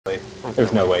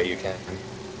There's no way you can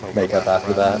make up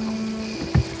after that.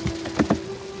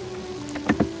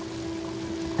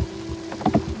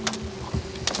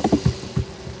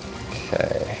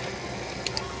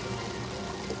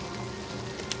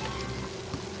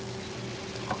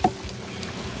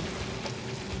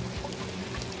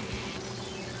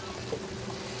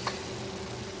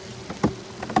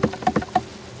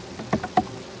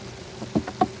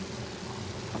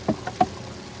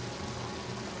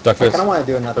 Okay. I kind of want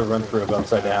to do another run through of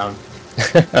Upside Down.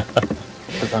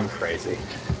 Because I'm crazy.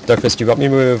 Duckfist, do you want me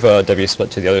to move W-split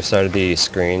to the other side of the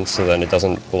screen so then it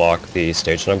doesn't block the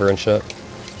stage number and shit?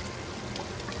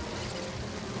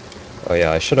 Oh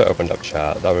yeah, I should have opened up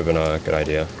chat. That would have been a good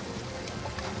idea.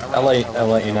 I'll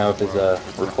let you know if there's a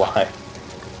reply.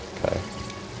 Okay.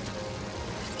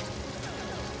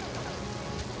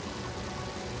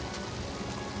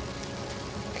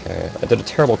 Okay, I did a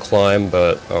terrible climb,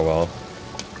 but oh well.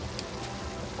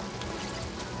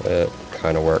 It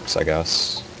kind of works, I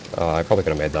guess. I probably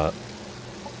could have made that.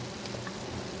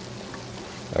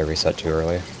 I reset too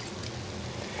early.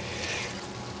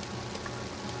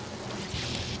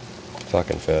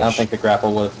 Fucking fish. I don't think the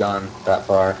grapple would have gone that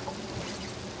far.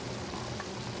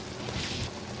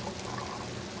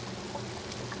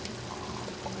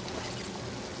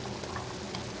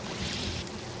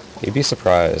 You'd be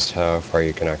surprised how far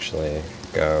you can actually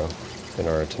go in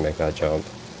order to make that jump.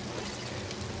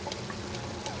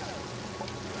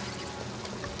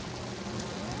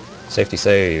 Safety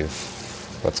save.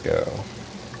 Let's go.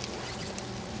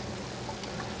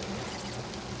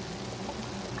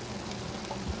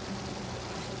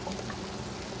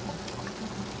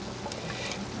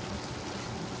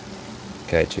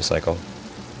 Okay, 2-cycle.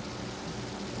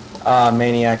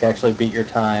 Maniac actually beat your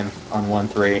time on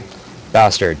 1-3.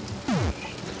 Bastard.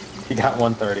 He got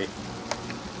 130.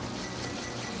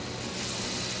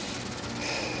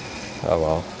 Oh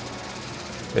well.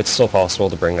 It's still possible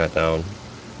to bring that down.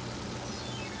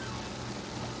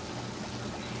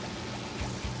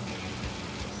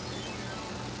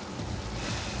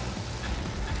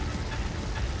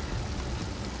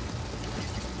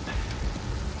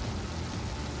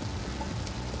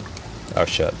 Oh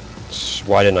shit.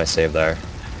 Why didn't I save there?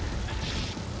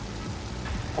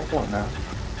 I don't know.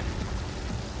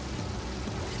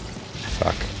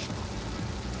 Fuck.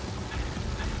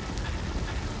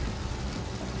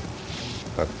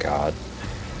 Oh god.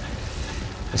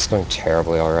 This is going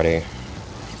terribly already.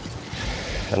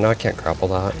 And now I can't grapple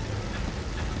that.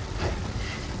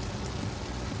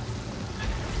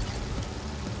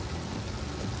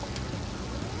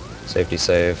 Safety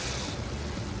save.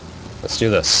 Let's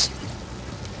do this.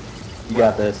 You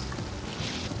got this.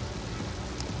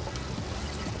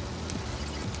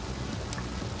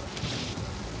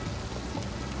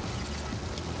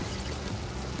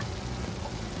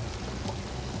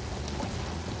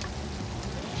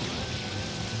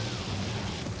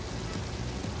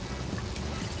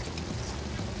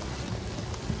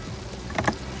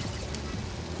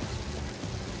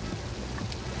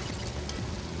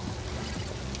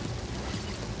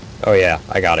 Oh yeah,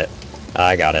 I got it.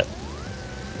 I got it.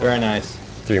 Very nice.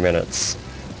 3 minutes.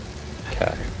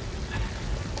 Okay.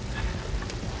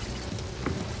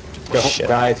 Don't Shit.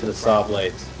 die to the saw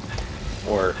blades.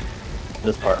 Or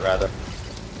this part, rather.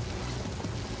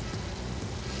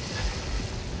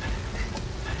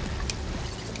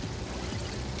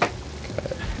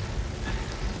 Okay.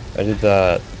 I did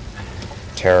that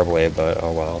terribly, but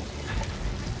oh well.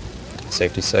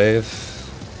 Safety save.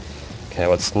 Okay,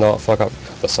 let's not fuck up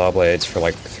the saw blades for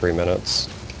like 3 minutes,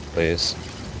 please.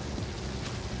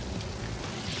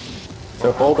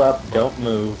 So hold up, don't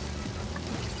move.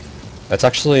 That's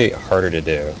actually harder to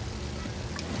do.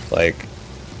 Like...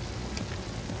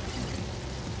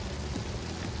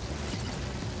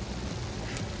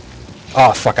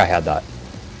 Oh, fuck, I had that.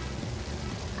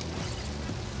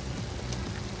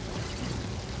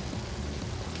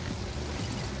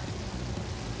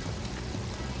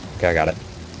 Okay, I got it.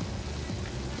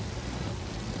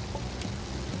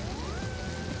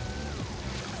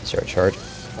 Zero charge.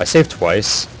 I saved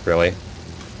twice, really.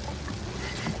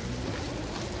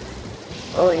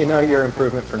 I'll let you know your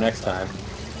improvement for next time.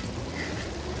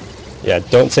 Yeah,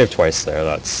 don't save twice there,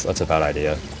 that's a bad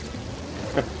idea.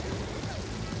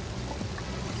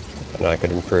 And I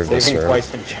could improve this Saving serve.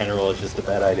 twice in general is just a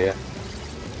bad idea.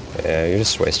 Yeah, you're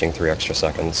just wasting 3 extra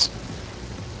seconds.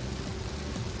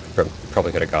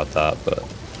 Probably could have got that, but...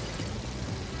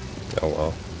 Oh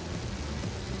well.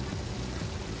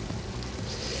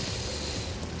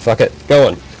 Fuck it,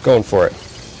 going for it.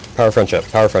 Power friendship,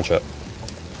 power friendship.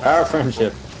 Our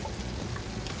friendship.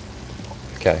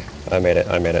 Okay, I made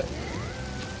it.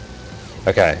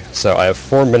 Okay, so I have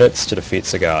 4 minutes to defeat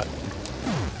Sagat.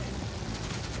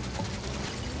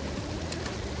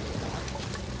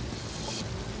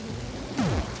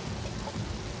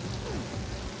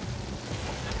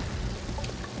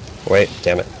 Wait,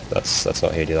 damn it. That's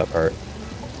not how you do that part.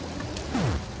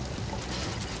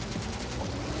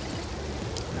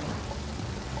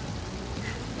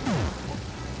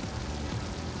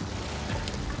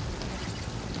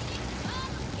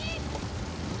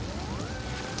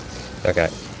 Okay.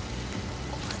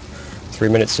 3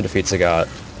 minutes to defeat Sagat.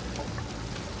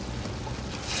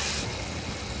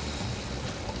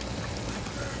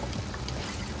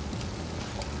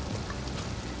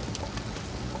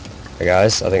 Hey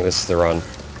guys, I think this is the run.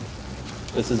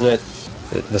 This is it.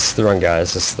 This is the run,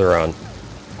 guys. This is the run.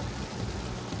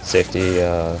 Safety,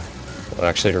 well,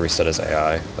 actually to reset his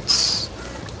AI. That's...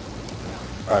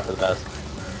 Probably for the best.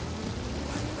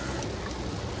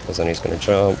 Because then he's going to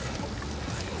jump.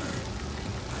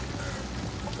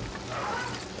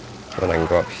 Then I can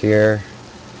go up here.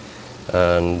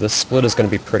 And this split is going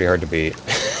to be pretty hard to beat.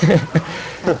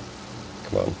 Come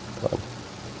on, come on.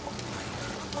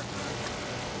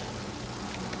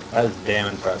 That is damn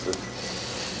impressive.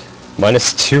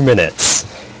 Minus 2 minutes.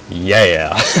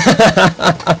 Yeah.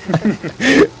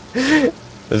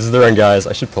 This is the run, guys.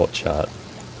 I should pull up chat.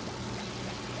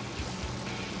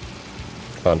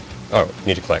 Come on. Oh,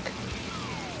 need to click.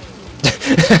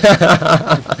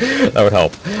 That would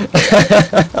help.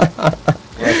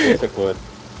 Yes, it would.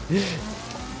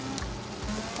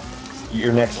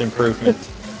 Your next improvement.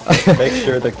 Make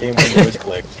sure the game window is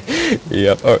clicked.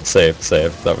 Yep. Oh, save.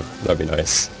 That'd be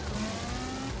nice.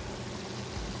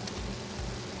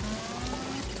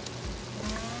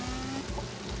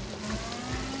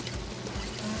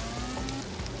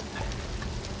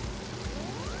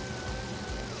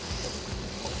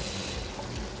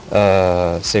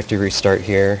 Safety restart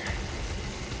here.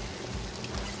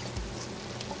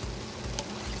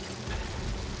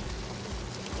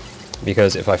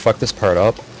 Because if I fuck this part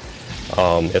up,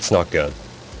 it's not good.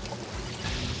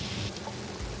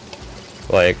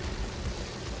 Like,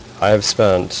 I've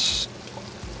spent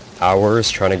hours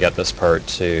trying to get this part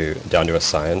down to a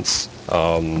science,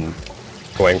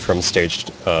 going from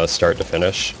stage start to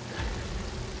finish.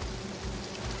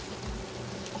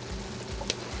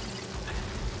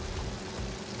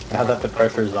 Now that the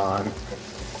pressure's on.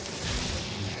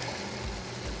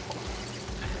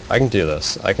 I can do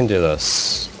this. I can do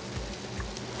this.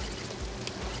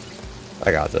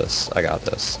 I got this. I got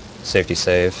this. Safety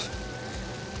save.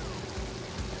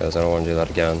 Because I don't want to do that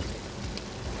again.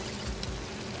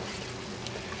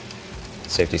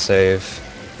 Safety save.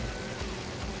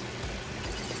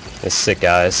 It's sick,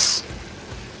 guys.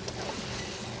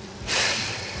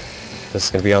 This is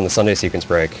going to be on the Sunday sequence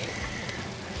break.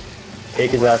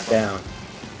 Take his ass down.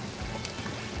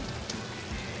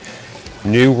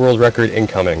 New world record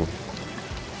incoming.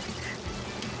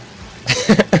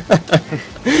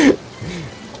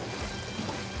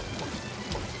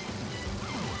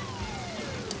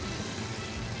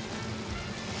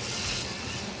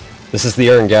 This is the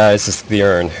urn, guys. This is the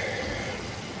urn.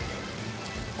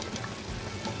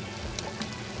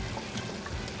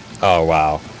 Oh,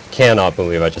 wow. Cannot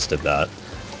believe I just did that.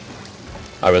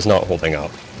 I was not holding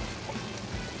up.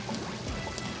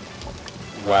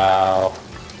 Wow.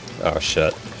 Oh,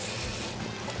 shit.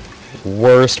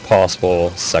 Worst possible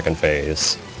second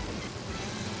phase.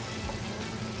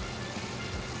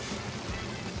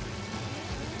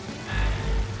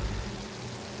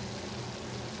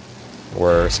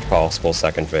 Worst possible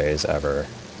second phase ever.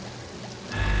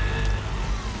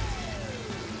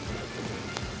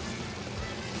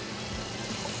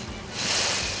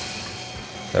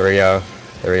 There we go.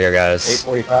 There we go, guys.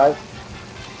 8:45?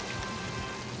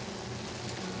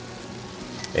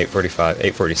 8:45,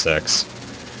 8:46.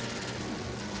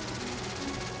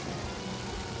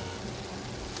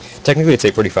 Technically it's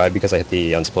 8:45 because I hit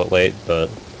the unsplit late, but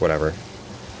whatever.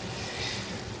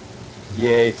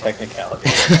 Yay, technicality.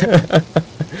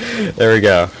 There we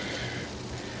go.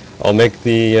 I'll make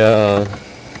the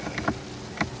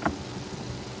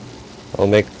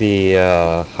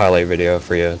highlight video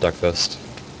for you, Duckfist.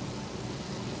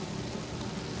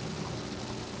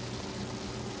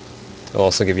 I'll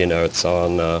also give you notes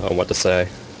on what to say.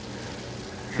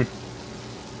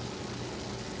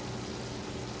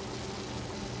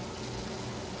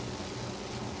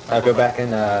 I'll go back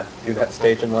and do that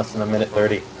stage in less than a minute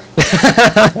 30.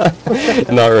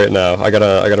 Not right now. I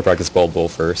gotta practice Bald Bull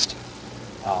first.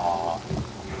 Aww.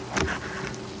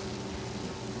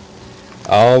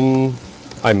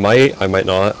 I might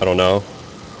not. I don't know.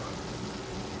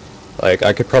 Like,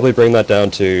 I could probably bring that down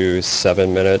to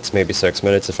 7 minutes, maybe 6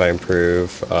 minutes if I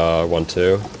improve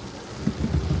 1-2.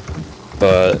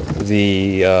 But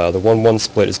the 1-1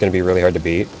 split is going to be really hard to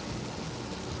beat.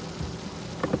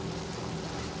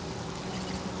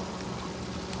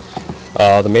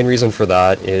 The main reason for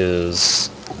that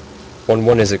is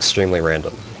 1-1 is extremely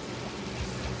random.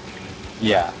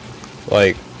 Yeah.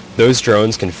 Like, those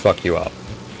drones can fuck you up,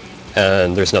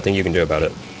 and there's nothing you can do about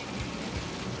it.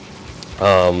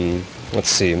 Let's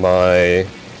see, my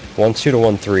 1-2 to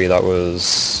 1-3, that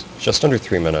was just under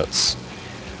 3 minutes.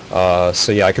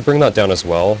 So yeah, I could bring that down as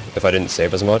well if I didn't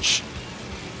save as much.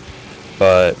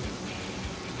 But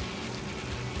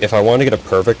if I wanted to get a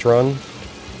perfect run,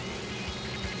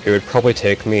 it would probably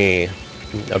take me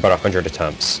about 100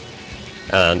 attempts.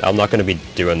 And I'm not going to be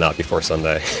doing that before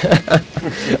Sunday.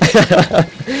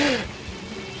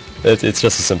 It's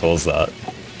just as simple as that.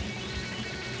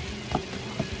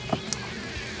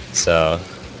 So,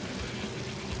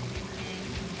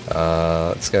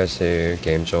 let's go to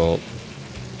Game Jolt.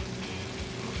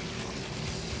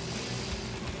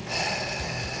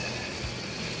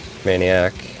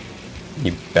 Maniac,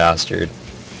 you bastard.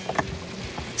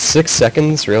 6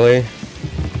 seconds, really?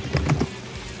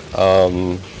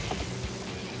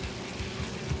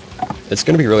 It's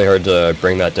gonna be really hard to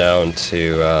bring that down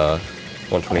to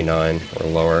 129 or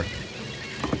lower.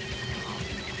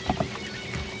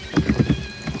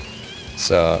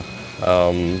 So,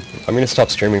 I'm gonna stop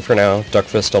streaming for now.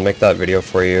 Duckfist, I'll make that video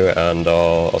for you, and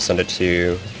I'll send it to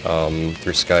you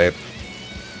through Skype.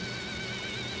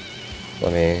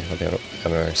 Let me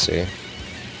MRC.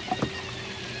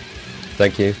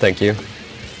 Thank you, thank you.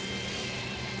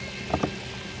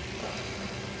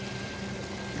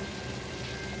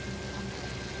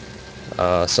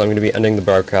 So I'm going to be ending the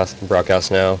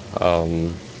broadcast now. I'll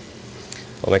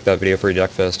make that video for you,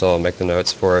 Duckfist. I'll make the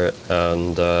notes for it,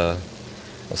 and I'll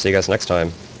see you guys next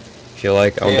time. If you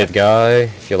like I Want to Be the Guy,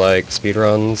 if you like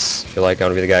speedruns, if you like I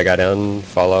Want to Be the Guy Got In,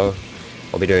 follow.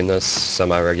 I'll be doing this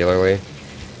semi-regularly.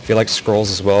 If you like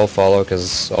scrolls as well, follow,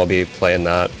 because I'll be playing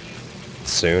that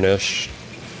soonish.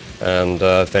 And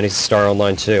Phantasy Star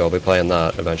Online 2, I'll be playing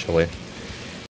that eventually.